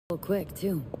Quick,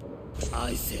 too.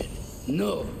 I said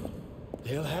no.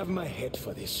 They'll have my head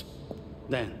for this.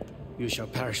 Then you shall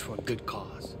perish for a good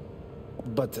cause.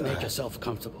 But, Make yourself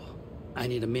comfortable. I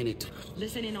need a minute to...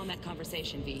 Listen in on that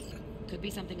conversation, V. Could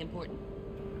be something important.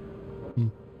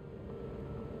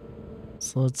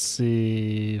 So let's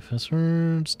see. Fast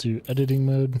words to editing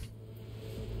mode.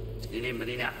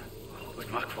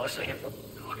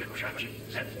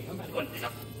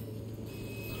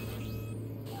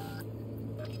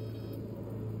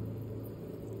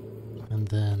 And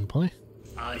then play.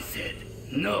 I said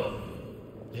no.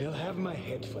 They'll have my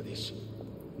head for this.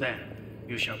 Then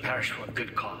you shall perish for a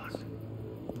good cause.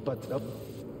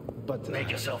 But,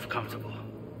 Make yourself comfortable.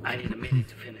 I need a minute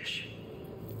to finish.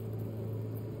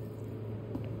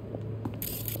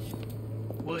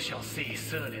 We shall see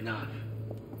soon enough.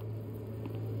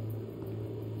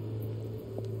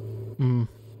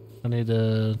 I need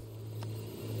to...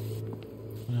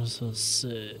 What does it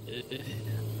say?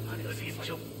 How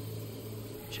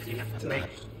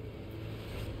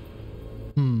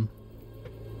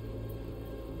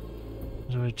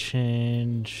do I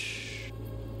change?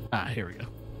 Ah, here we go.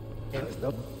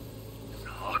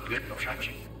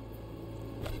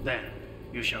 Then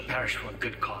you shall perish for a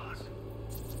good cause.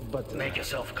 But, Make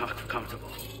yourself comfortable.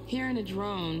 Here in a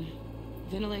drone,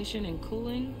 ventilation and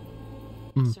cooling?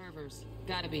 Servers.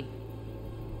 Gotta be.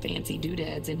 Fancy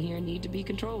doodads in here need to be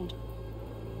controlled.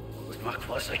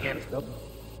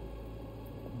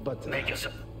 but, Make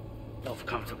yourself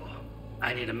comfortable.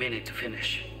 I need a minute to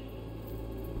finish.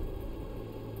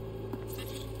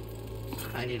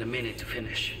 I need a minute to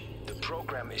finish. The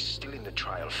program is still in the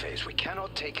trial phase. We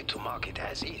cannot take it to market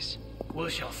as is. We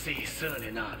shall see soon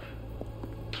enough.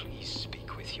 Please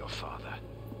speak with your father.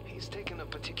 He's taken a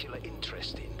particular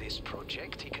interest in this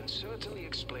project. He can certainly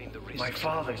explain the risks. My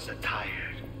father's a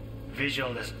tired,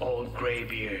 visionless old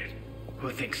graybeard who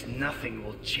thinks nothing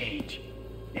will change,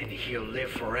 and he'll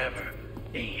live forever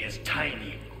in his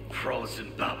tiny,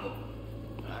 frozen bubble.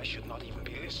 I should not even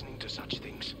be listening to such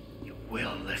things. You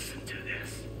will listen to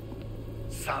this.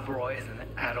 Saburo is an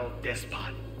adult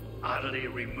despot, utterly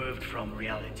removed from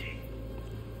reality.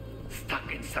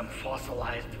 Stuck in some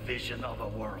fossilized vision of a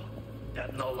world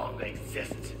that no longer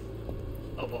exists.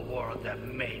 Of a world that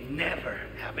may never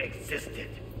have existed.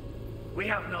 We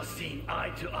have not seen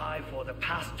eye to eye for the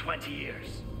past 20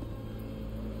 years.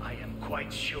 I am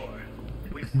quite sure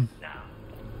we will now.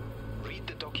 Read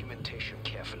the documentation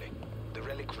carefully. The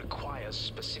relic requires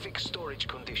specific storage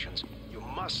conditions. You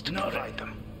must provide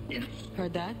them.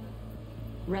 Heard that?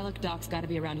 Relic docs gotta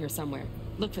be around here somewhere.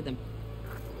 Look for them.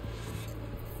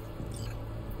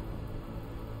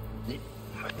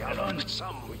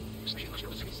 Some.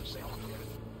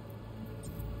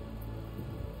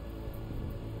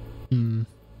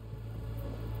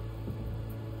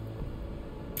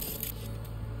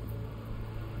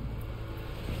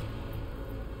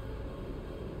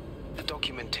 The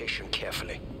documentation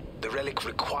carefully. The relic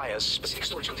requires specific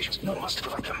storage conditions. You must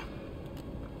provide them.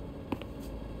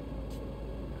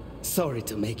 Sorry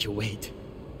to make you wait.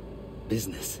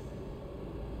 Business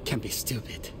can be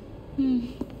stupid.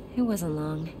 It wasn't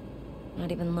long.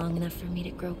 Not even long enough for me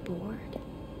to grow bored.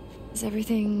 Is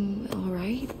everything all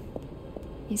right?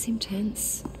 You seem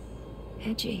tense.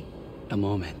 Edgy. A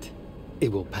moment.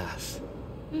 It will pass.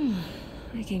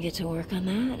 I can get to work on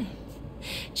that.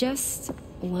 Just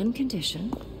one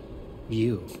condition.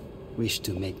 You wish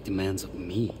to make demands of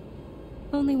me.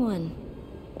 Only one.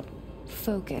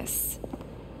 Focus.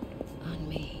 On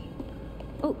me.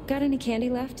 Oh, got any candy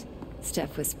left?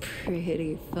 Stuff was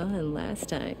pretty fun last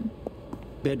time.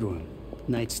 Bedroom.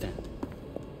 Nightstand.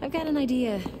 I've got an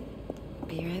idea.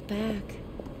 Be right back.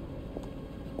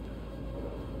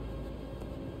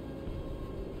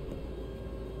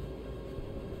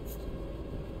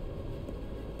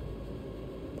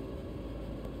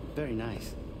 Very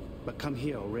nice. But come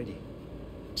here already.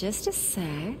 Just a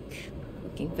sec.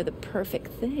 Looking for the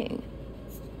perfect thing.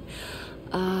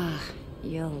 Ah,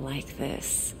 you'll like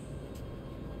this.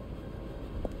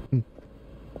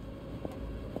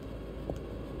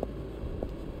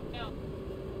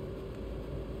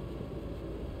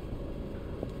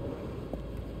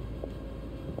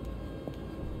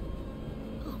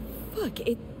 Look,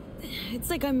 it's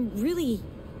like I'm really...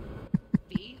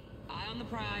 V, eye on the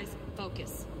prize.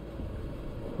 Focus.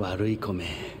 Warui kome.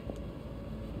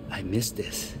 I miss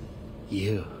this.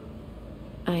 You.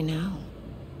 I know.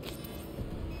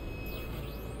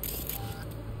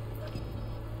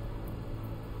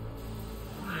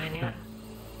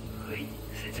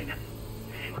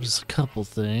 There's a couple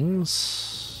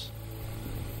things.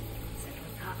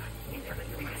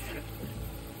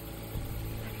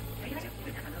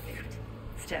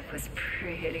 Steph was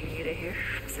pretty to hear.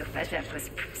 So fat. Steph was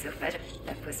so fat.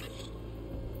 Steph was.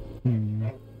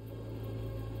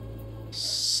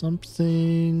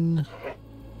 Something.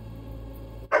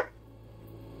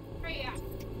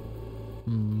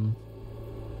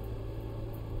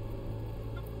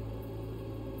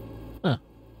 Huh.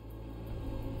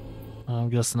 I'm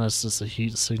guessing that's just a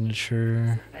heat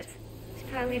signature.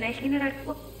 Probably 19.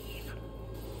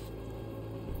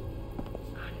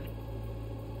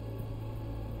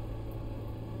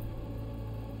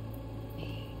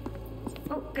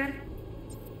 Oh, got it.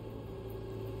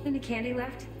 Any candy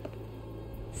left?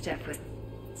 Steph was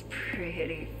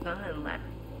pretty fun last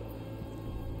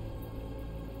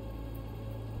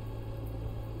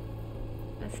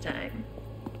time.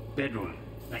 Bedroom.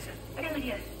 Nice. I got an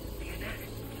idea.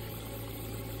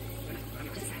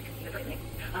 Just a sec.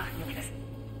 Ah, you like this.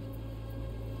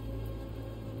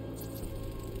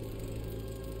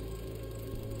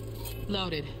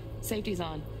 Loaded. Safety's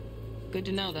on. Good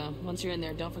to know, though. Once you're in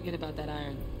there, don't forget about that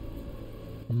iron.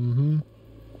 Mm-hmm.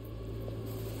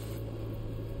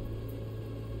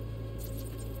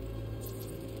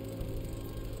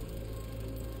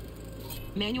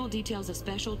 Manual details a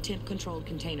special temp-controlled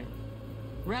container.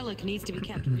 Relic needs to be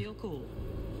kept real cool.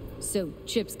 So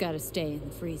Chip's gotta stay in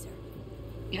the freezer.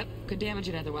 Yep, could damage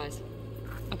it otherwise.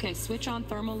 Okay, switch on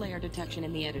thermal layer detection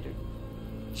in the editor.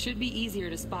 Should be easier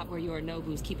to spot where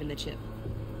Yorinobu's keeping the chip.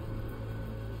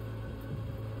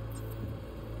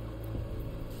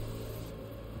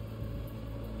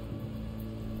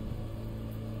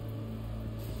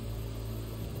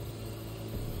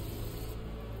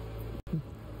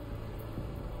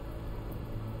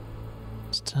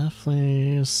 It's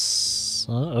definitely.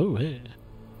 Oh, hey.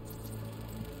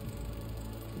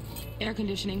 Air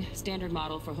conditioning, standard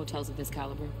model for hotels of this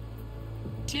caliber.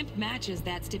 Temp matches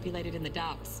that stipulated in the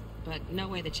docs, but no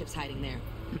way the chip's hiding there.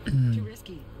 Too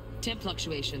risky. Temp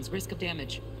fluctuations, risk of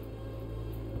damage.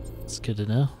 It's good to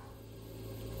know.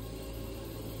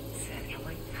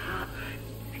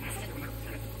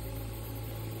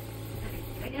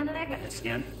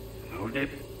 Scan. Hold it.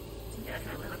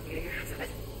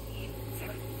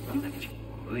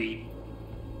 Wait.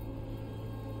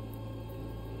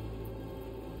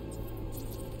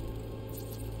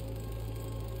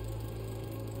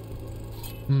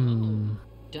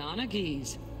 Donna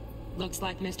Geese. Looks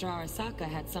like Mr. Arasaka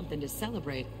had something to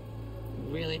celebrate.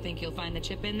 Really think you'll find the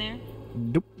chip in there?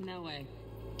 Nope. No way.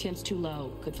 Temp's too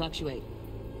low. Could fluctuate.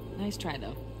 Nice try,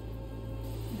 though.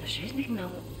 Let's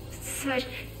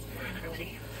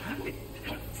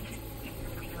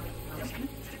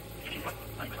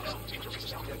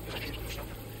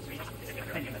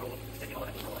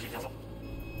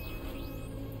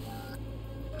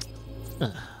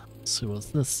see what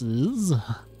this is.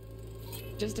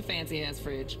 Just a fancy-ass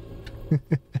fridge.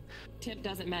 Tip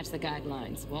doesn't match the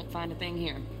guidelines. Won't find a thing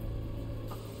here.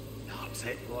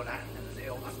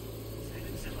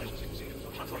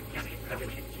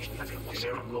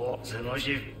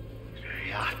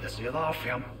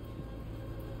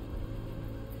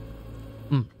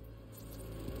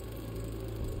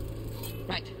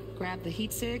 Right. Grab the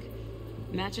heat sig.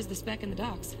 Matches the spec in the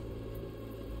docs.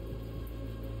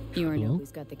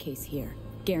 Yorinobu's got the case here.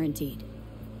 Guaranteed.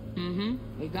 Mm-hmm.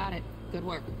 We got it. Good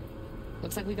work.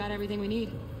 Looks like we got everything we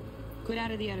need. Quit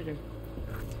out of the editor.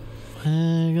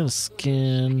 I gotta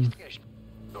scan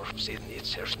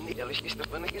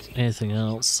anything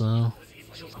else, so.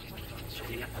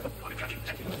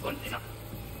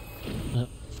 Yep.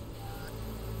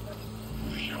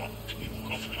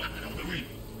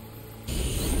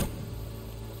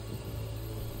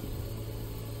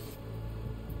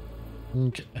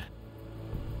 Okay.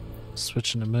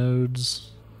 Switching to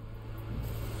modes.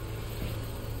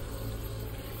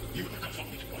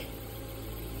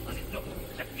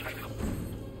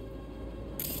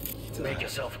 Make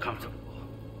yourself comfortable.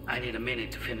 I need a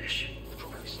minute to finish.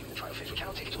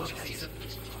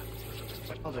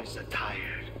 Others are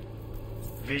tired.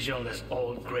 Visionless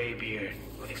old gray beard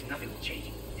who thinks nothing will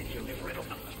change if you live forever.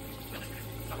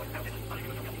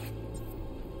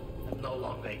 No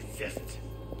longer exists.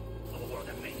 A world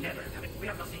that may never have it. We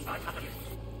have nothing but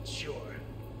sure,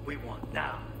 we want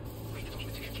now.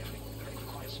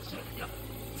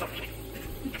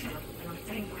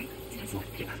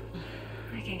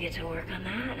 I can get to work on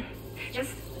that.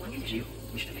 Just you.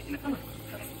 Just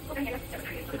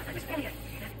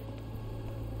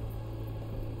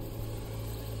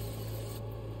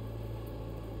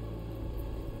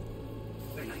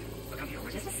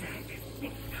a sec.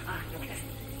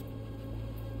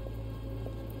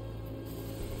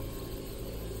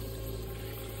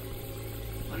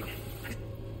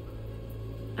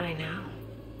 I know.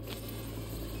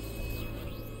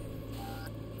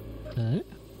 Okay.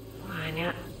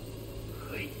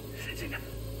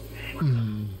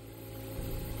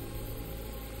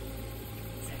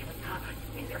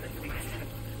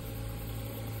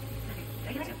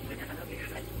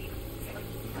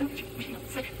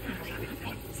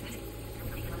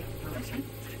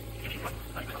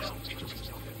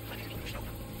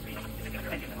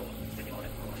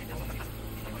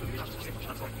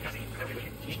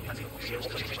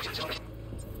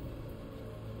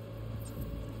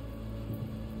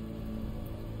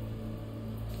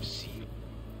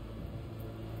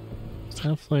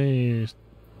 Definitely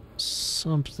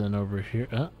something over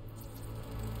here.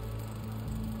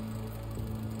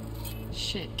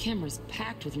 Shit, camera's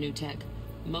packed with new tech.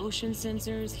 Motion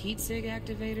sensors, heat sig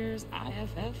activators,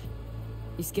 IFF.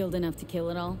 You skilled enough to kill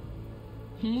it all?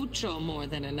 Mucho more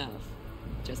than enough.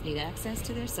 Just need access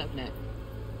to their subnet.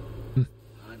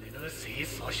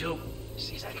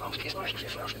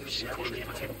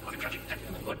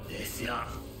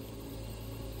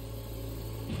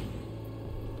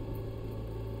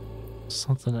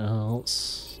 Something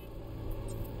else.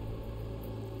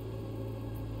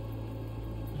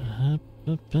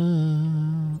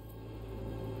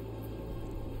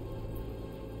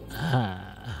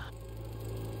 Ah.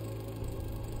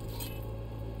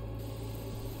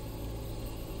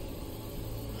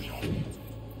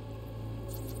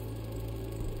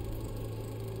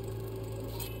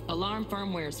 Alarm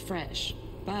firmware's fresh,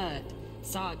 but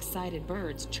saw excited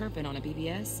birds chirping on a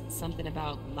BBS. Something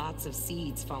about lots of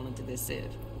seeds falling to this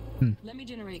sieve. Let me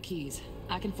generate keys.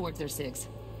 I can forge their SIGs.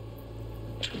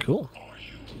 Cool.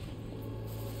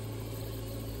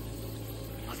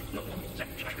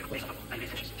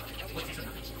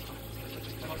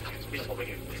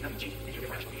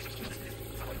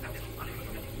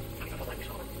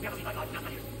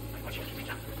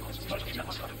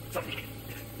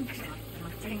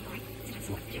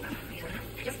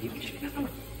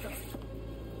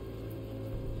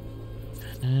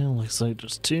 And looks like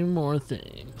just two more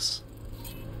things.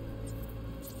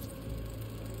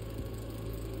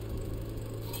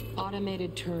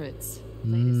 Automated turrets.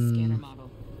 Latest scanner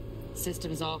model.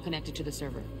 Systems all connected to the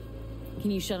server. Can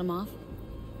you shut them off?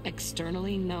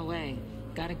 Externally, no way.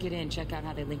 Gotta get in, check out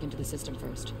how they link into the system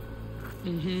first.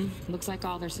 Looks like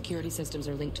all their security systems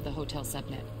are linked to the hotel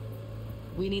subnet.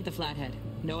 We need the flathead.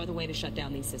 No other way to shut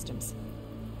down these systems.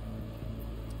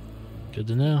 Good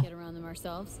to know. Get around them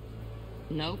ourselves?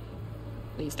 Nope.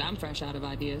 At least I'm fresh out of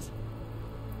ideas.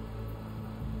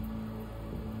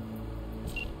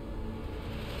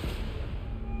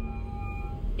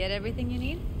 Get everything you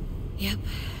need? Yep,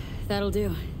 that'll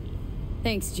do.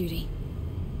 Thanks, Judy.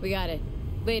 We got it.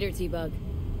 Later, T-Bug.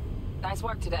 Nice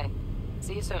work today.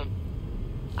 See you soon.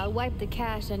 I'll wipe the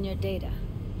cache on your data.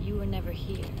 You were never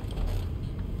here.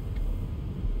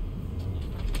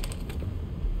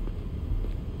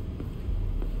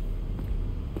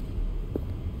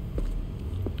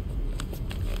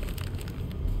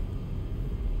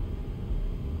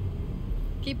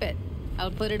 Keep it.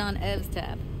 I'll put it on Ev's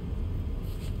tab.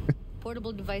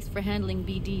 Portable device for handling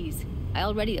BDs. I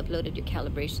already uploaded your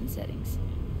calibration settings.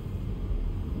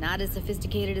 Not as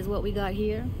sophisticated as what we got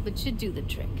here, but should do the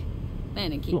trick.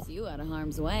 And it keeps you out of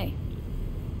harm's way.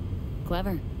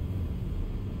 Clever.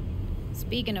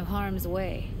 Speaking of harm's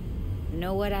way,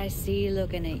 know what I see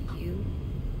looking at you?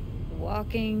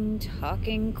 Walking,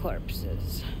 talking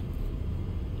corpses.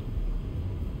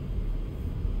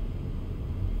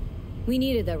 We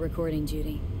needed that recording,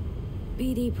 Judy.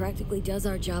 BD practically does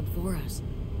our job for us.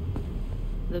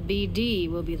 The BD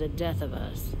will be the death of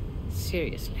us.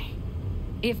 Seriously.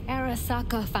 If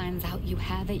Arasaka finds out you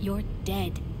have it, you're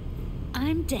dead.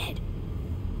 I'm dead.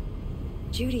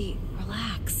 Judy,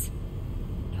 relax.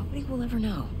 Nobody will ever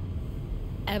know.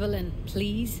 Evelyn,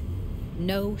 please.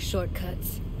 No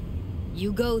shortcuts.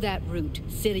 You go that route,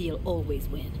 City'll always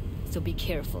win. So be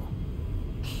careful.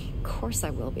 Of course I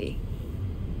will be.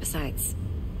 Besides,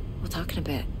 we'll talk in a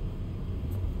bit.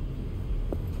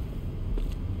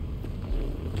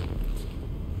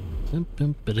 Bum,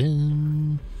 bum,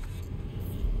 ba-dum.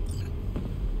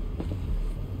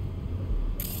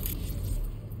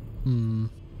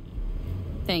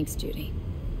 Thanks, Judy.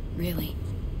 Really.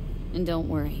 And don't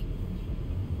worry.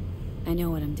 I know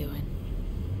what I'm doing.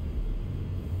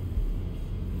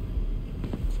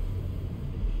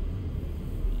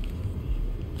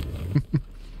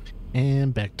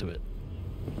 And back to it.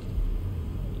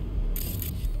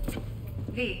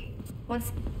 V,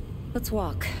 let's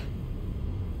walk.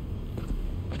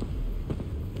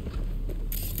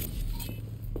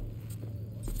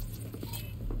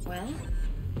 Well,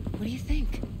 what do you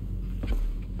think?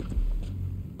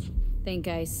 Think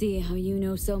I see how you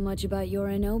know so much about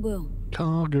Yorinobu.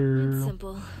 Call It's girl.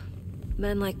 simple.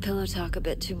 Men like pillow talk a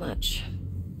bit too much.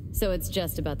 So it's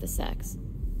just about the sex.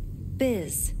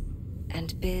 Biz.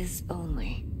 And biz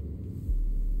only.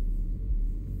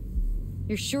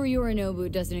 You're sure Yorinobu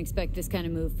doesn't expect this kind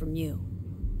of move from you?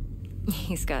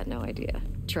 He's got no idea.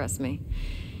 Trust me.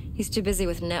 He's too busy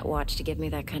with Netwatch to give me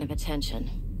that kind of attention.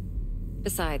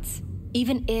 Besides,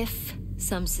 even if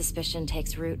some suspicion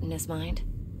takes root in his mind,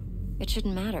 it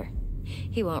shouldn't matter.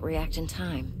 He won't react in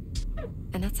time.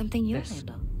 And that's something you'll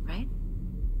handle, right?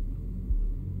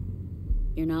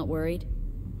 You're not worried?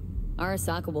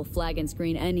 Arasaka will flag and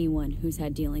screen anyone who's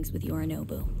had dealings with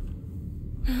Yorinobu.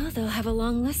 Well, they'll have a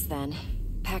long list then.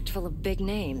 Packed full of big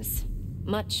names.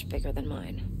 Much bigger than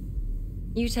mine.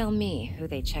 You tell me who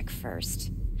they check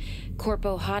first.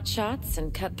 Corpo hotshots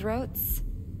and cutthroats?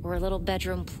 Or a little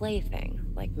bedroom plaything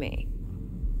like me?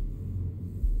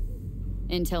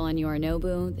 Intel on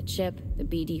Yorinobu, the chip, the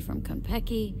BD from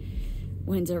Konpeki.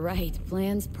 Winds right,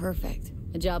 plan's perfect.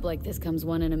 A job like this comes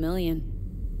 1 in a million.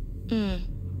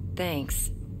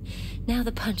 Thanks. Now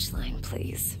the punchline,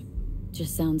 please.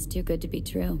 Just sounds too good to be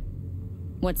true.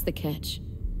 What's the catch?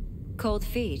 Cold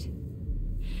feet.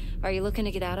 Are you looking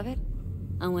to get out of it?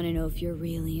 I want to know if you're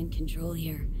really in control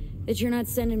here. That you're not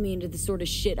sending me into the sort of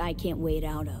shit I can't wade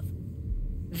out of.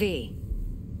 V,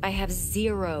 I have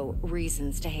 0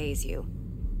 reasons to haze you.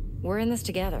 We're in this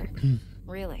together.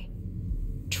 Really.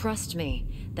 Trust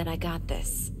me that I got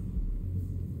this.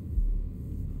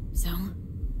 So,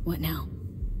 what now?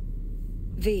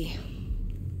 V,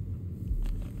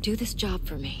 do this job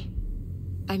for me.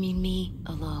 I mean me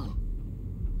alone.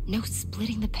 No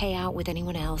splitting the payout with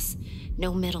anyone else.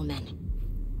 No middlemen.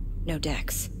 No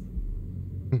Dex.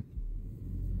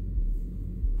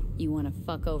 You want to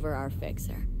fuck over our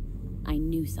fixer. I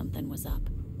knew something was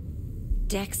up.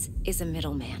 Dex is a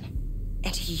middleman.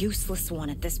 And a useless one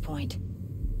at this point.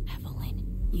 Evelyn,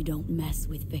 you don't mess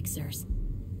with fixers.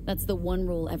 That's the one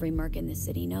rule every merc in this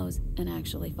city knows and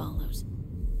actually follows.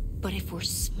 But if we're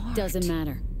smart... Doesn't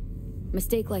matter.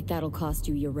 Mistake like that'll cost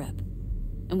you your rep.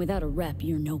 And without a rep,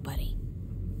 you're nobody.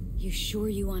 You sure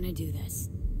you want to do this?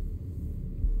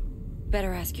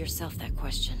 Better ask yourself that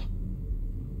question.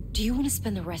 Do you want to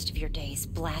spend the rest of your days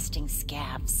blasting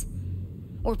scabs?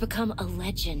 Or become a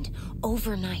legend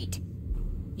overnight?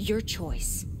 Your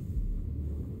choice.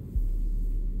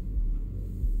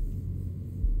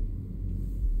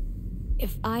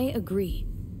 If I agree,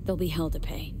 there'll be hell to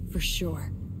pay, for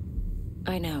sure.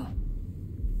 I know.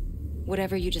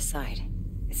 Whatever you decide,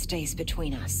 it stays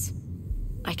between us.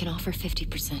 I can offer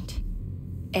 50%.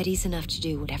 Eddie's enough to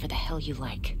do whatever the hell you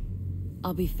like.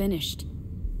 I'll be finished.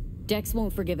 Dex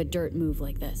won't forgive a dirt move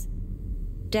like this.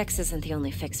 Dex isn't the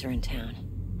only fixer in town.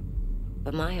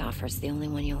 But my offer's the only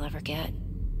one you'll ever get.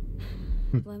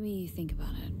 Let me think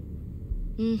about it.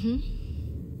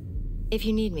 If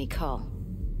you need me, call.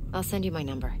 I'll send you my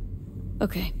number.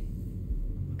 Okay.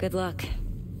 Good luck.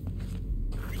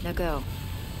 Now go.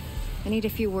 I need a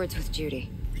few words with Judy.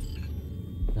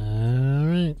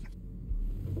 Alright.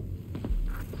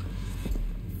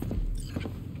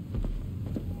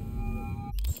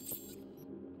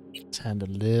 Time to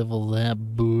level that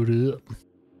boot up.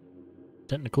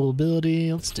 Technical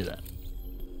ability, let's do that.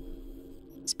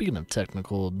 Speaking of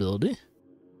technical ability,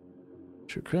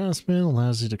 True Craftsman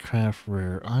allows you to craft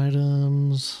rare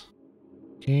items,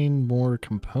 gain more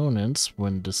components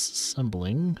when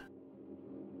disassembling,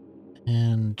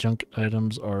 and junk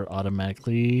items are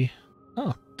automatically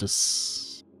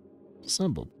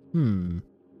disassembled. Do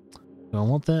I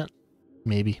want that?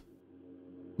 Maybe.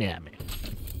 Yeah, maybe.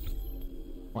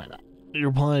 Why not?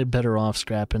 You're probably better off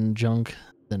scrapping junk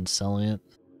than selling it.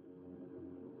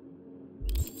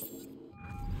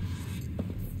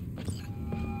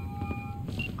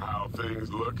 How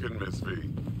things looking, Miss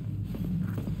V?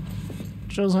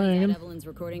 Show's hanging. Evelyn's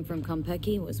recording from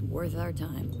Konpeki was worth our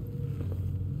time.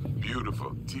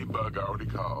 Beautiful. T-Bug already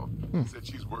called. Said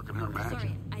she's working her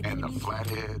magic. And the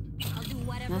flathead.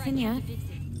 Nothing yet.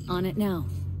 On it now.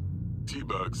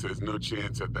 T-Bug says no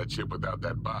chance at that chip without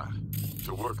that bot.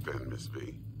 To work then, Miss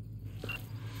V.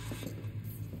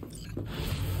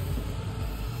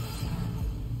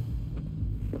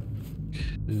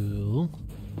 Cool.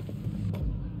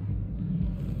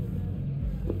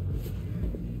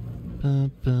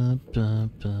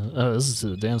 Oh, this is to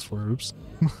the dance floor. Oops.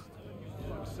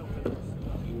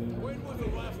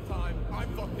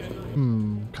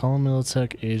 Call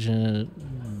Militech agent.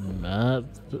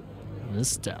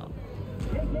 Missed out.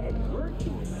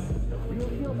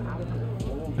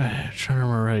 Trying to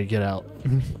remember how to get out.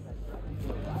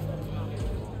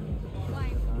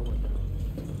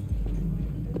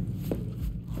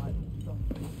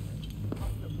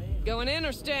 Going in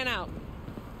or staying out?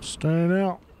 Staying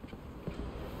out.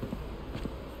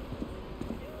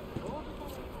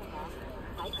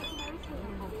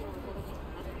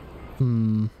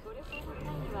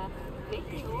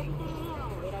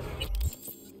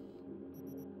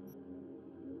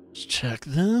 Let's check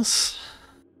this.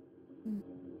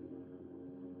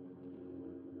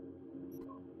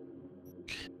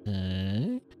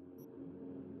 Okay.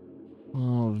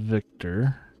 Oh,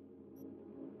 Victor.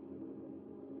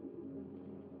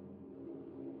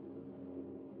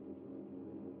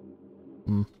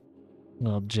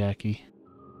 Well, Jackie.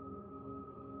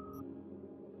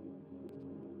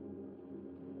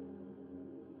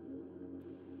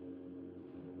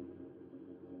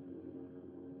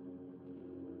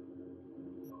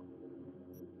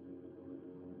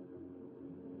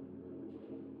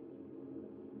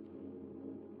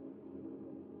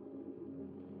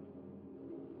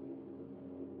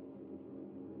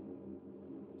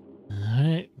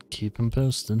 Alright, keep him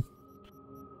posted.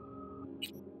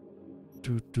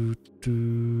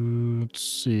 Let's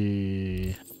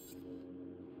see.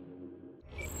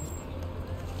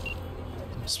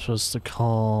 I'm supposed to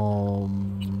call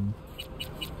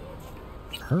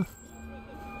her?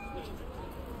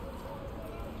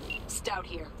 Stout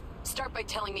here. Start by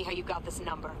telling me how you got this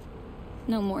number.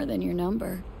 No more than your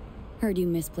number. Heard you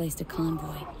misplaced a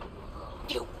convoy.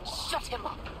 You shut him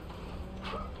up.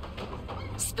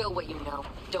 Spill what you know.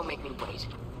 Don't make me wait.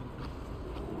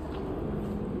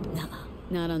 Nuh-uh.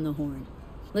 Not on the horn.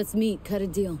 Let's meet, cut a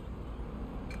deal.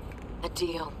 A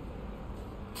deal.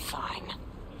 Fine.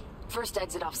 First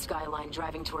exit off Skyline,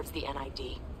 driving towards the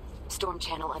NID. Storm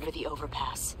channel under the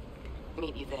overpass.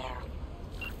 Meet you there.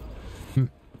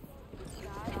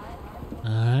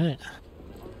 Alright.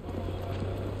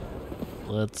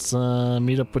 Let's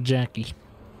meet up with Jackie.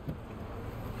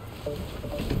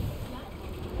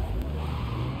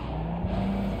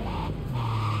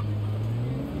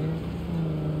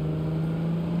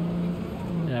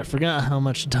 I forgot how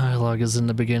much dialogue is in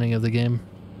the beginning of the game.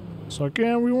 It's like,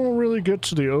 yeah, we won't really get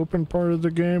to the open part of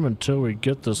the game until we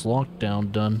get this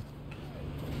lockdown done.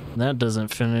 And that doesn't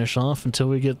finish off until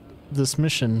we get this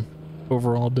mission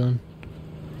overall done.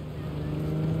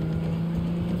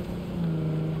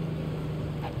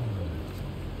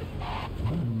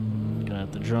 Gonna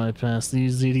have to drive past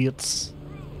these idiots.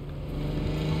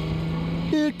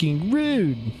 Fucking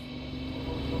rude.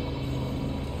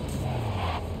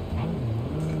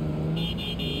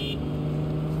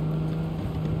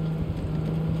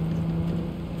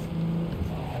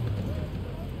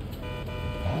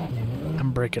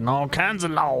 Breaking all kinds of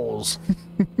laws.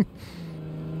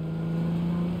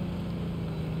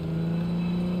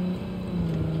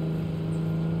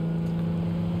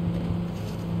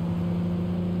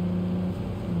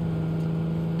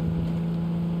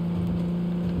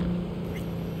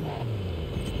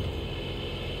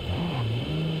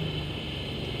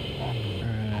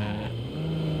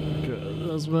 Go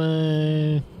this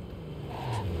way.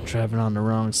 Driving on the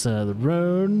wrong side of the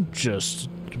road, just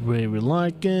the way we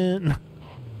like it.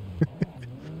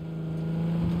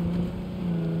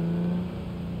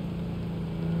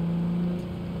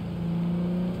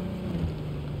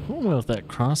 I don't know if that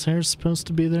crosshair is supposed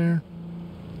to be there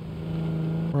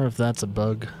or if that's a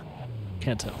bug.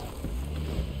 Can't tell.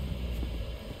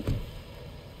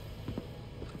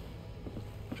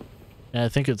 Yeah, I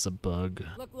think it's a bug.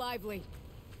 Look lively.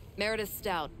 Meredith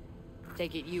Stout.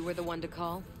 Take it you were the one to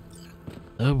call?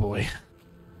 Oh boy.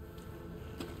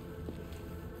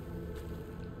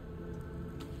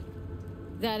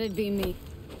 That'd be me.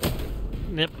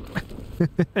 Yep.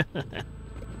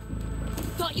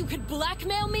 Thought you could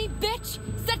blackmail me, bitch?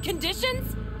 Set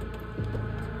conditions?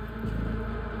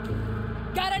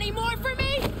 Got any more for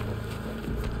me?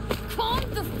 Calm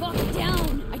the fuck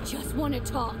down. I just want to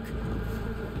talk.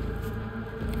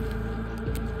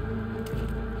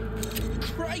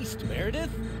 Christ, Meredith!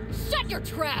 Shut your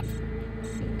trap!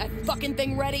 That fucking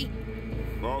thing ready?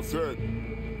 All set.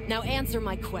 Now answer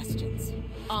my questions.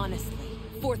 Honestly,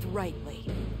 forthrightly.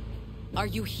 Are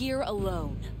you here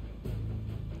alone?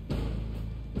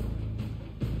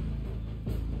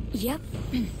 Yep.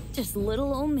 Just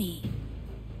little old me.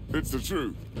 It's the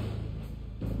truth.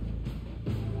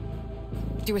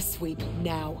 Do a sweep,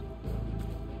 now.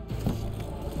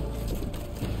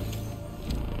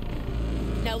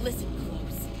 Now listen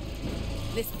close.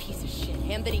 This piece of shit,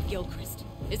 Anthony Gilchrist.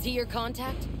 Is he your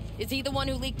contact? Is he the one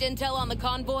who leaked intel on the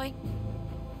convoy?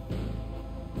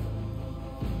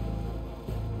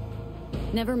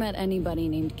 Never met anybody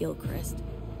named Gilchrist.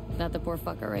 That the poor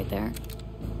fucker right there?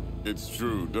 It's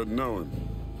true. Doesn't know him.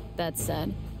 That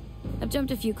said, I've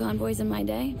jumped a few convoys in my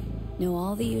day. Know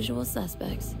all the usual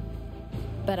suspects.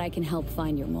 Bet I can help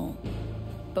find your mole.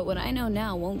 But what I know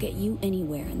now won't get you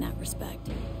anywhere in that respect.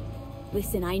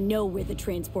 Listen, I know where the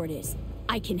transport is.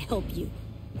 I can help you.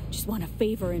 Just want a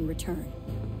favor in return.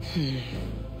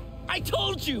 I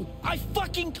told you! I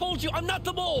fucking told you I'm not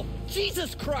the mole!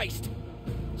 Jesus Christ!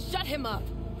 Shut him up.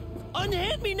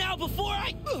 Unhand me now before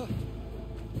I... Ugh.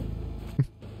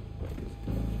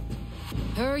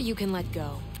 Her you can let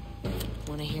go.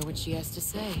 Want to hear what she has to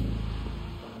say?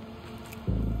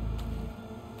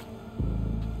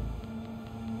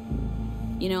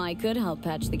 You know, I could help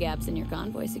patch the gaps in your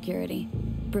convoy security.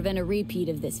 Prevent a repeat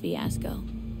of this fiasco.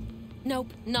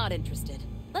 Nope, not interested.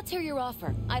 Let's hear your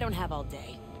offer. I don't have all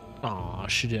day. Aw,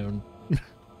 she didn't.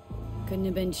 Couldn't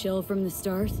have been chill from the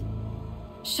start?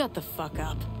 Shut the fuck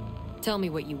up. Tell me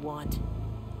what you want.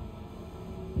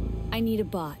 I need a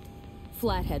bot.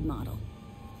 Flathead model.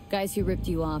 Guys who ripped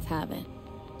you off have it.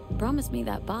 Promise me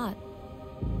that bot.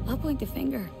 I'll point the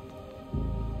finger.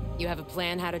 You have a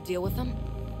plan how to deal with them?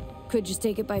 Could just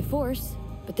take it by force,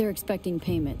 but they're expecting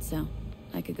payment, so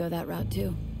I could go that route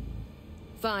too.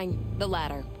 Fine, the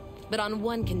latter. But on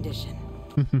one condition.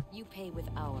 You pay with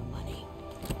our money.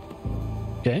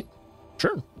 Okay,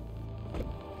 sure.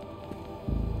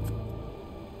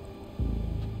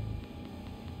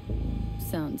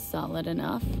 Sounds solid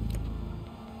enough.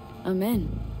 I'm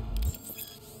in.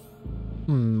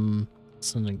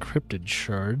 It's an encrypted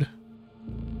shard.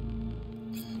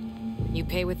 You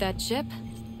pay with that chip,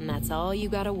 and that's all you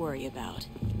gotta worry about.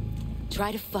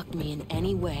 Try to fuck me in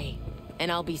any way,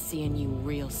 and I'll be seeing you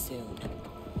real soon.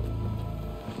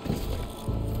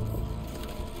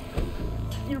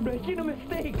 You're making a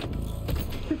mistake.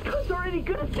 This cunt's already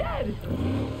good as dead.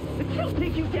 And she'll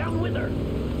take you down with her.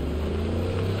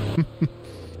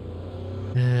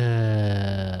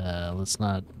 Let's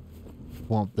not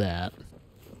want that.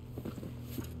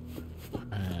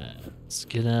 Let's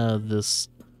get out of this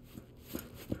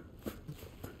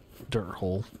dirt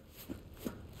hole.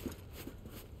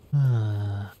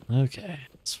 Okay,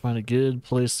 let's find a good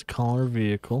place to call our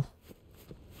vehicle.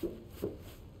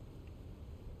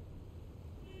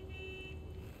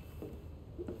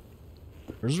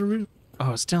 Where's the route?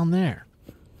 Oh, it's down there.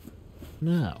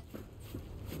 No.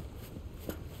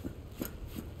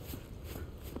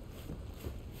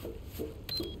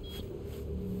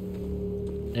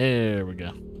 There we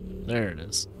go. There it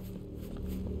is.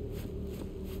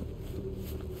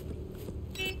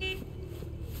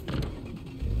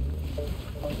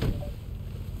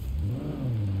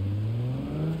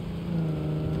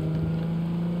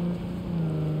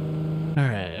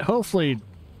 Alright, hopefully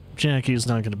Jackie's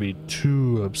not going to be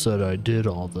too upset I did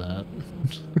all that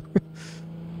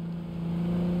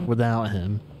without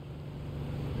him.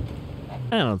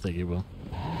 I don't think he will.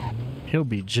 He'll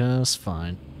be just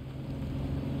fine.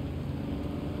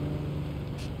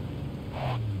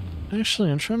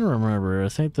 Actually, I'm trying to remember. I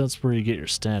think that's where you get your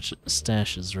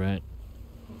stashes, right?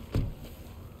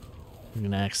 You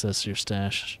can access your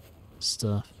stash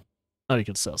stuff. Oh, you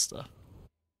can sell stuff.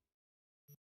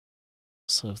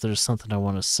 So if there's something I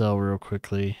want to sell real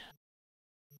quickly,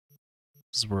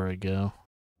 this is where I go.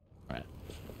 Alright.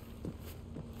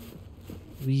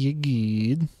 We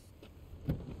good.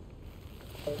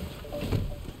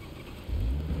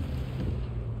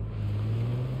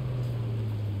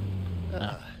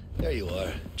 There you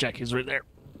are. Jackie's right there.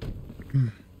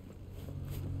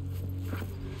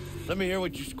 Let me hear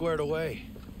what you squared away.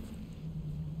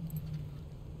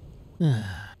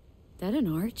 That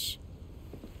an arch?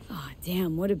 Aw, oh,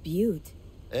 damn, what a beaut.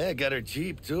 Yeah, got her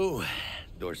cheap, too.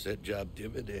 Dorset job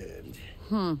dividend.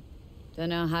 Don't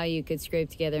know how you could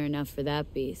scrape together enough for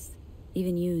that beast.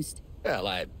 Even used. Well,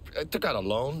 I took out a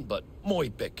loan, but muy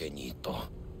pequeñito.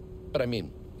 But I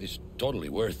mean, it's totally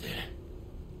worth it.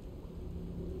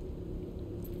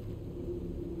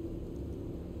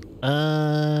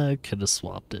 Could have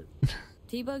swapped it.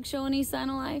 T-Bug show any sign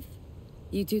of life?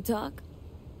 You two talk?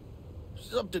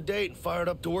 She's up to date and fired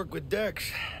up to work with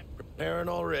Dex. Preparing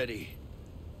already.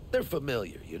 They're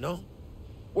familiar, you know?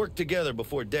 Worked together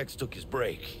before Dex took his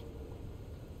break.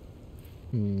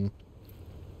 Been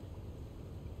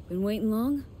waiting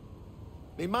long?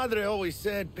 Mi madre always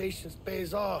said patience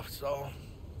pays off, so...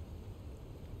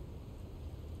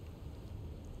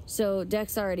 So,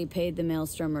 Dex already paid the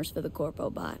Maelstromers for the Corpo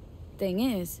bot. Thing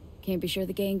is, can't be sure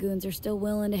the Gangoons are still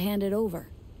willing to hand it over.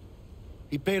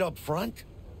 He paid up front?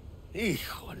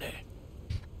 Híjole.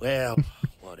 Well,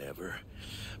 whatever.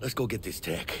 Let's go get this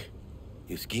tech.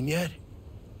 You scheme yet?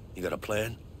 You got a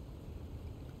plan?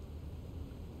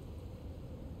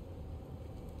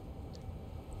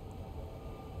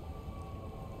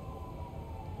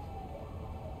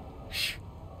 Shh.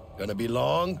 Gonna be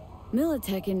long?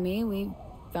 Militech and me, we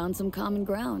found some common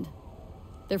ground.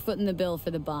 They're footing the bill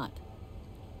for the bot.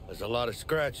 There's a lot of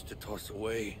scratch to toss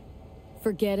away.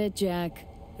 Forget it, Jack.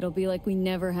 It'll be like we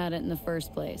never had it in the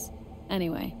first place.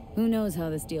 Anyway, who knows how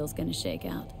this deal's gonna shake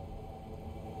out.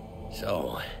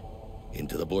 So,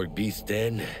 into the Borg Beast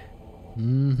Den?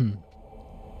 Mm-hmm.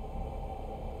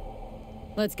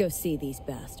 Let's go see these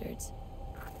bastards.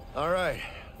 All right,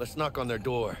 let's knock on their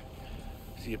door.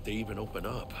 See if they even open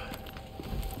up.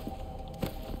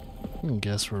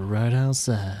 Guess we're right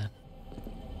outside.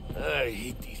 I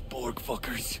hate these Borg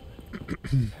fuckers.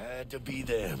 Had to be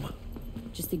them.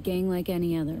 Just a gang like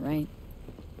any other, right?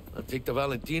 I'll take the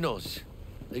Valentinos.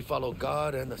 They follow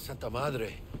God and the Santa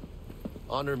Madre.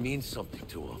 Honor means something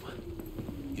to them.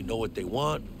 You know what they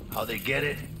want, how they get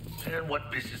it, and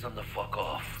what pisses them the fuck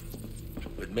off.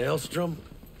 With Maelstrom,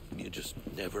 you just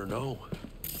never know.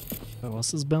 Oh,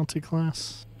 what's his bounty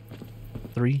class?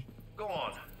 3? Go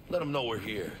on, let them know we're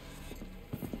here.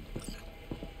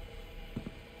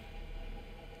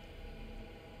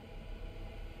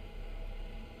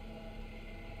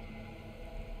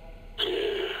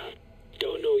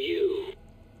 Don't know you.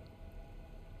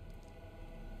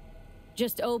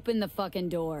 Just open the fucking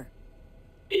door.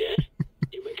 Yeah?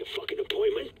 You make a fucking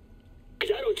appointment?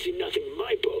 Because I don't see nothing in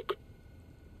my book.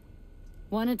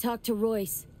 Want to talk to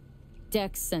Royce?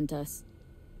 Dex sent us.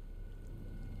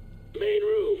 Main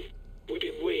room. We've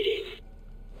been waiting.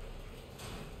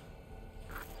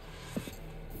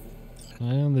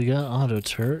 And they got auto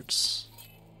turrets.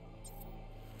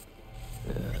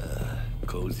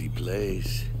 Cozy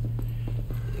place.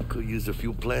 They could use a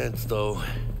few plants, though.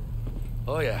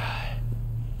 Oh, yeah.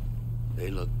 They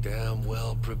look damn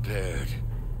well prepared.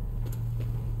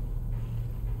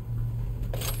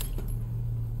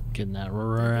 Getting that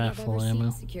rifle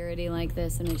ammo. Security like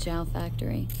this in a chow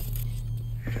factory.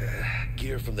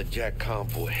 Gear from the Jack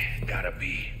convoy. Gotta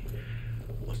be.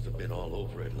 Must have been all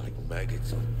over it like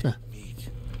maggots on dead meat.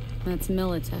 That's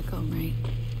Militech, all right.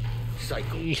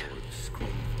 Psycho.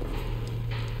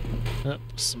 Yep,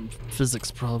 some physics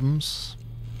problems.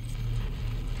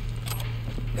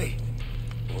 Hey,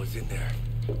 what was in there?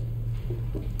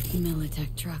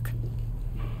 Militech truck.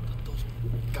 But those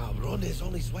cabrones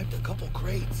only swiped a couple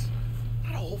crates.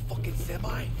 Not a whole fucking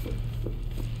semi.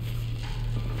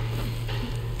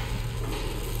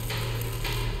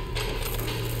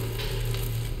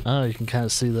 Oh, you can kind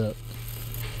of see that.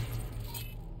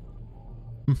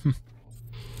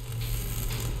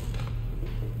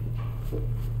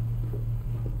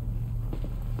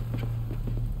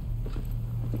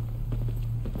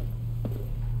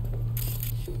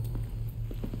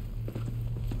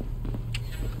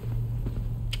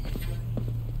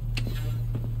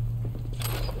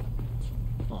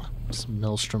 Oh, some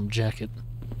Maelstrom jacket.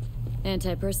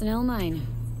 Anti-personnel mine.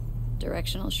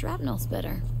 Directional shrapnel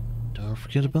spitter. Don't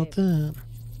forget about that.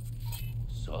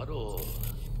 Subtle.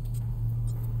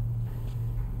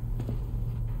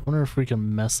 Wonder if we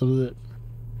can mess with it.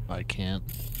 I can't.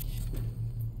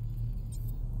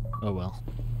 Oh well.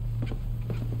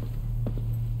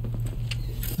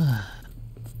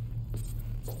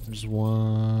 There's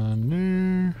one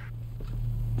there.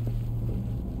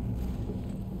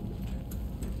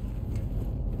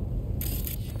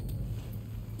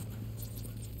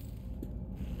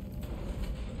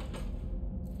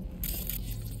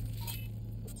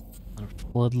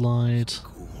 Floodlight.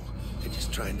 Cool. They're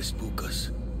just trying to spook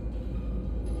us.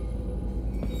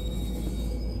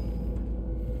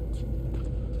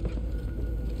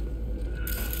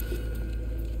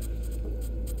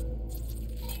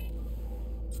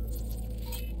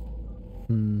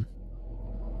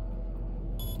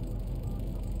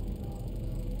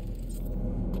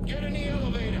 Get in the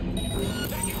elevator.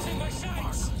 That gets in my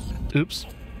sights. Oops.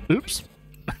 Oops.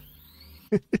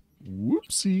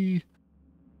 Whoopsie.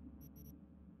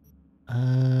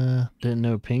 Didn't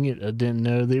know ping it. I didn't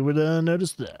know they would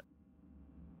notice that.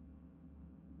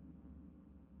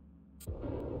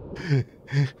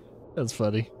 That's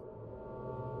funny.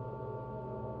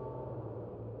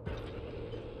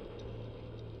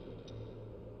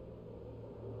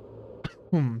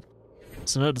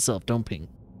 So note to self, don't ping.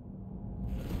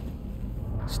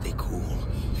 Stay cool.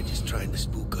 They're just trying to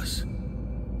spook us.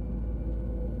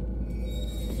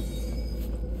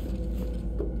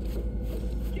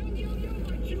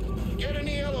 Get in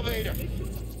the elevator.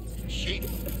 Shit.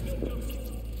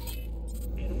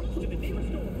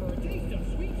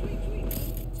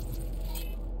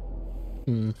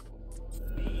 All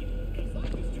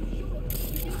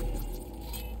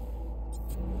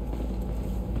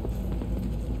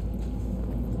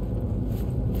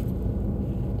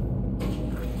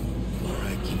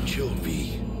right, keep chill,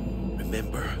 V.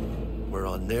 Remember, we're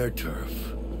on their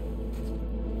turf.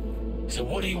 So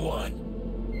what do you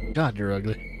want? God, you're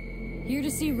ugly. Here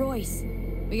to see Royce.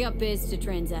 We got biz to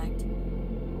transact.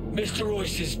 Mr.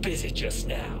 Royce is busy just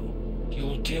now.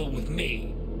 You'll deal with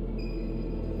me.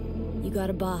 You got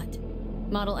a bot.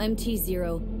 Model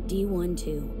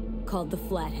MT0D12, called the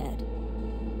Flathead.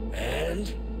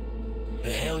 And?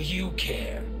 The hell you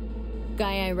care?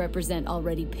 Guy I represent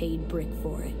already paid Brick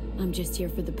for it. I'm just here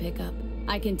for the pickup.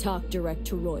 I can talk direct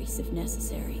to Royce if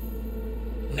necessary.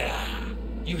 Nah,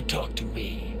 you talk to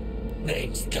me.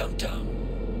 Name's Tum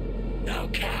Tum. Now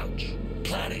couch,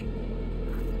 planet.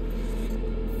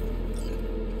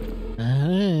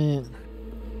 Alright.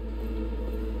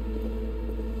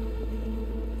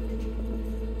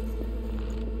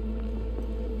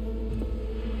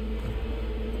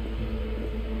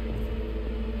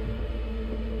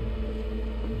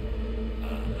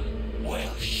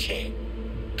 Well, shit.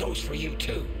 Goes for you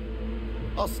too.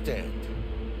 I'll stand.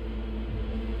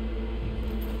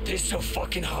 This so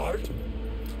fucking hard?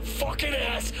 Fucking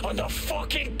ass on the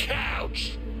fucking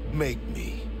couch! Make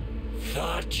me.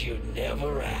 Thought you'd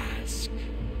never ask.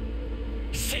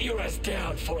 Sit your ass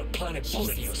down for a planet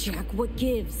bullet you. Jack, what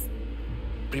gives?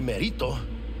 Primerito,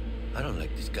 I don't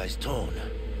like this guy's tone.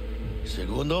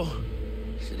 Segundo,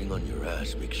 sitting on your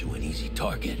ass makes you an easy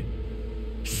target.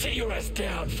 Sit your ass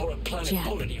down for a planet Jack,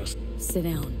 bullet you. sit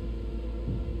down.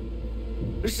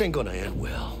 This ain't gonna end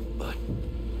well, but...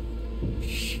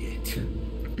 shit.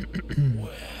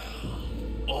 Well,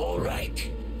 all right.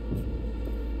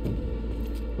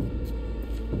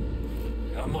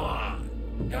 Come on.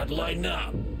 Gotta lighten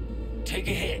up. Take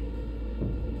a hit.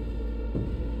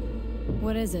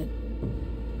 What is it?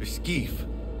 Skeef.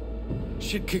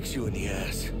 Shit kicks you in the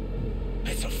ass.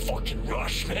 It's a fucking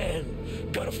rush, man.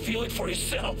 Gotta feel it for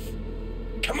yourself.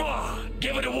 Come on,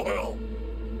 give it a whirl.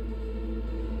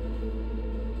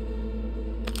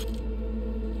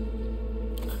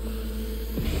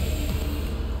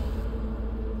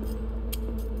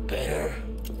 Better.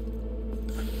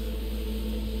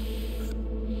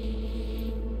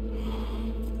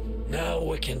 Now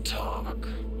we can talk.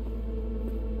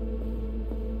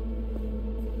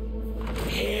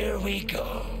 Here we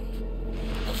go.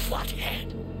 The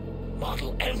Flathead.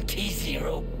 Model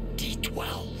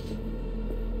MT0D12.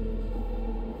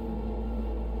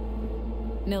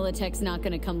 Militech's not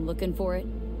gonna come looking for it?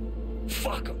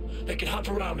 Fuck them. They can hop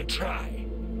around and try.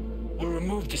 We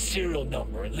removed the serial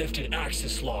number and lifted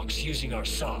access locks using our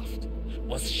soft.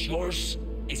 What's yours,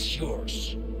 it's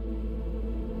yours.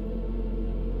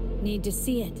 Need to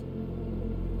see it.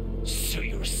 Suit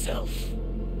yourself.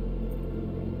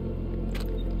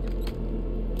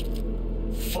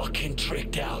 Fucking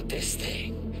tricked out this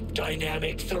thing.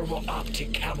 Dynamic thermal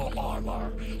optic camo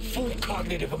armor. Full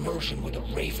cognitive immersion with a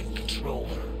Raven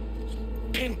controller.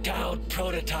 Pimped out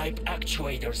prototype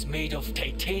actuators made of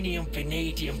titanium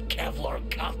vanadium Kevlar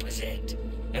composite.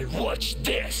 And watch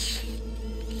this!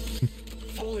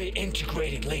 Fully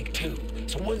integrated link too,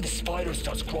 so when the spider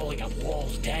starts crawling up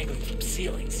walls dangling from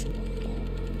ceilings.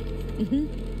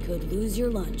 Could lose your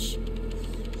lunch.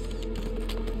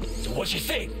 So what you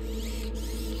think?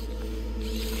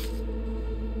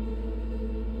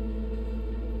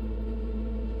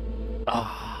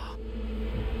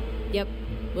 Yep,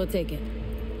 we'll take it.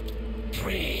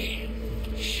 Free.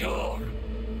 Sure.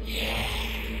 Yeah.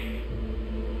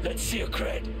 Let's see your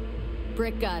cred.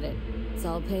 Brick got it. It's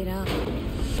all paid out.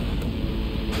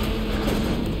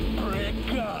 Brick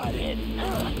got it.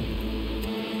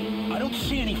 I don't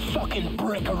see any fucking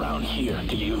brick around here,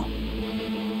 do you?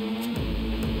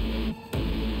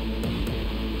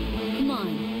 Come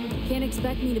on. Can't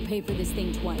expect me to pay for this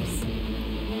thing twice.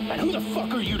 And who the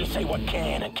fuck are you to say what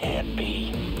can and can't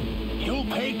be? You'll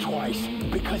pay twice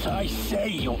because I say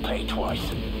you'll pay twice.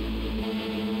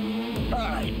 All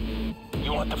right.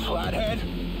 You want the Flathead?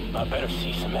 I better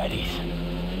see some eddies.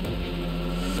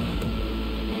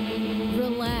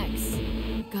 Relax.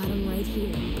 Got him right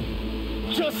here.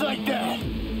 Just like that!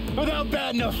 Without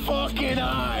batting a fucking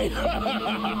eye!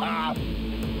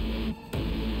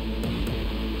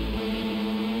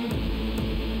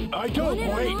 I don't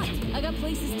wait! Not. I got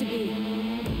places to be.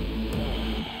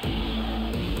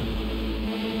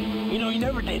 You know, you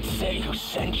never did say who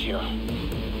sent you.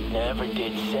 Never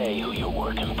did say who you're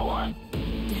working for.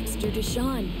 Dexter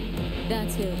Deshawn.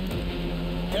 That's who.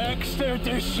 Dexter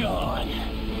Deshawn.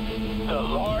 The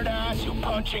lord ass who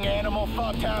punching animal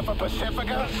fucked half of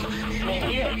Pacifica? And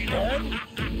he ain't dead?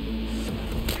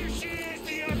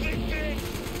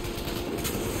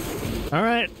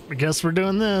 Alright, I guess we're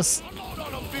doing this.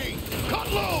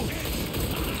 Cut loose!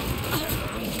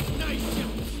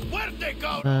 Where'd they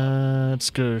go? Let's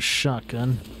go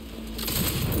shotgun.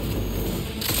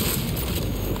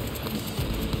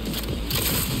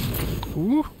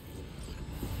 Woo.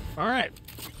 Alright.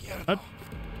 That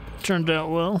turned out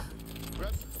well.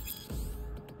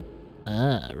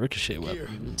 Ah, ricochet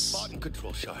weapons. Body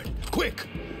control shard. Quick!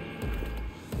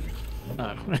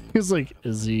 Oh, he's like,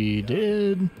 is he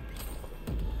dead?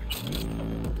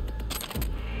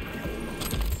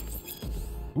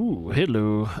 Ooh,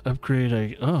 hello.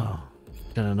 Upgrade. Oh,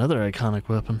 got another iconic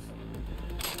weapon.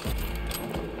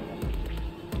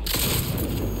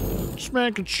 Just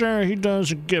making sure he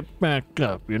doesn't get back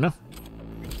up, you know?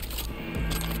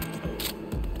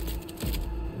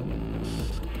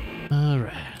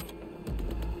 Alright.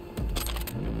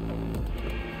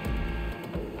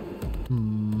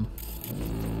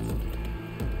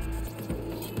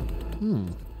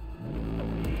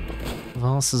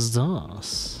 Was ist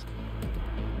das?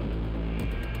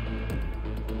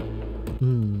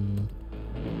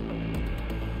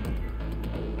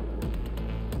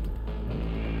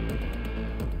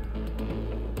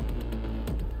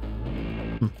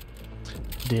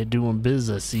 They're doing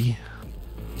business, see?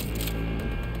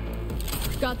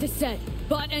 Got the set.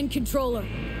 Bot and controller.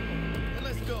 And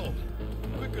let's go.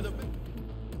 Quicker the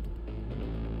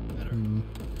better.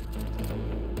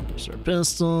 There's our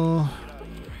pistol.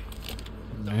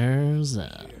 There's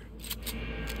that.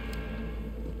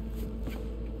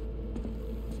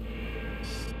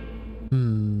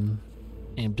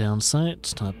 Aim down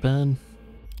sight, not bad.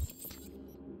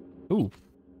 Ooh.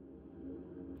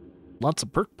 Lots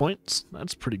of perk points.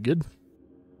 That's pretty good.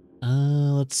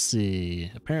 Let's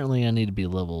see. Apparently I need to be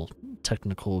level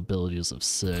technical abilities of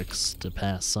 6 to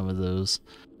pass some of those.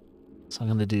 So I'm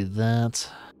gonna do that.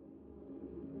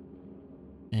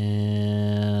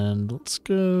 And let's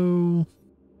go.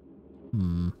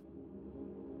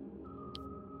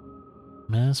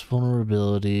 Mass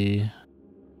vulnerability.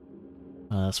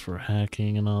 That's for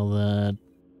hacking and all that.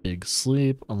 Big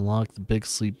sleep. Unlock the big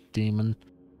sleep demon.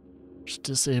 Which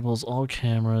disables all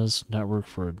cameras. Network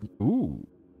for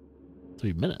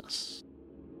 3 minutes.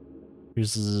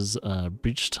 Increases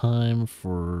breach time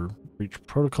for breach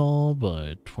protocol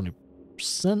by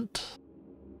 20%.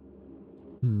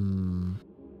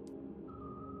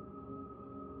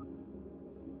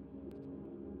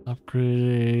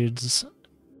 Upgrades.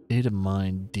 Data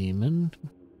mine demon.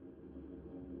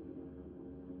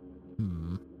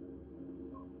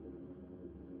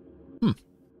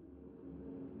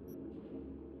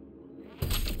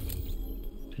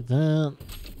 Do that.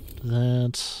 Do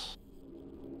that.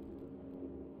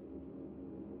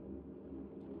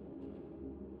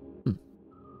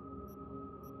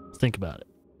 Think about it.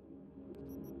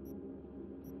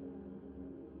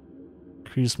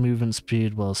 Increase movement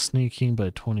speed while sneaking by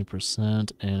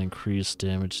 20% and increase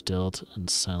damage dealt and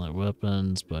silent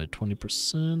weapons by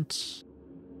 20%.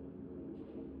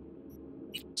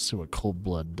 Let's see what cold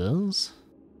blood does.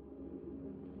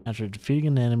 After defeating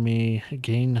an enemy,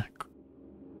 gain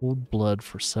cold blood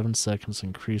for 7 seconds,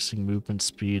 increasing movement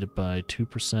speed by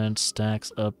 2%,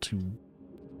 stacks up to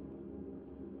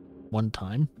 1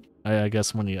 time. I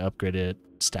guess when you upgrade it,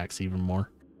 it stacks even more.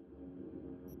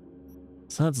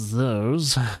 So that's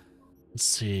those. Let's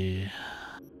see.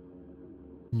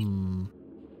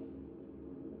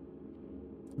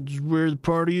 Where the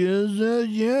party is?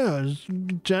 Yeah, it's a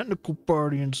technical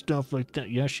party and stuff like that.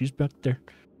 Yeah, she's back there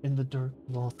in the dark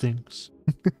of all things.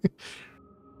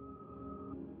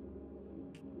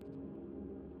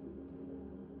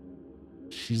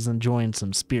 She's enjoying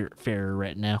some spirit fare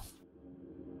right now.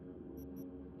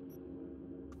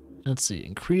 Let's see.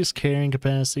 Increase carrying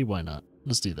capacity. Why not?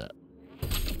 Let's do that.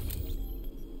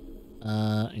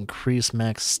 Increase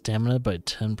max stamina by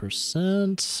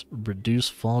 10%. Reduce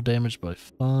fall damage by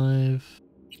 5.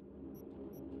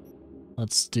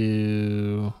 Let's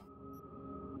do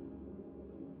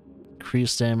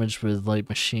increase damage with light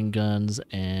machine guns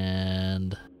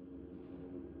and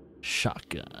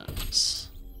shotguns.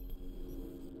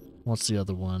 What's the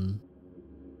other one?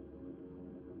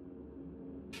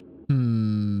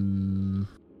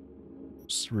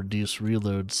 Just reduce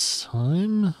reload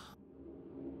time.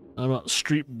 How about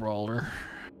Street Brawler?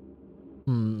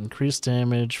 Increase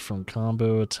damage from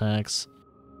combo attacks,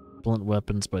 blunt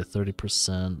weapons by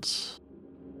 30%.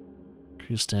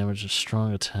 Increase damage of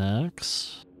strong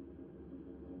attacks.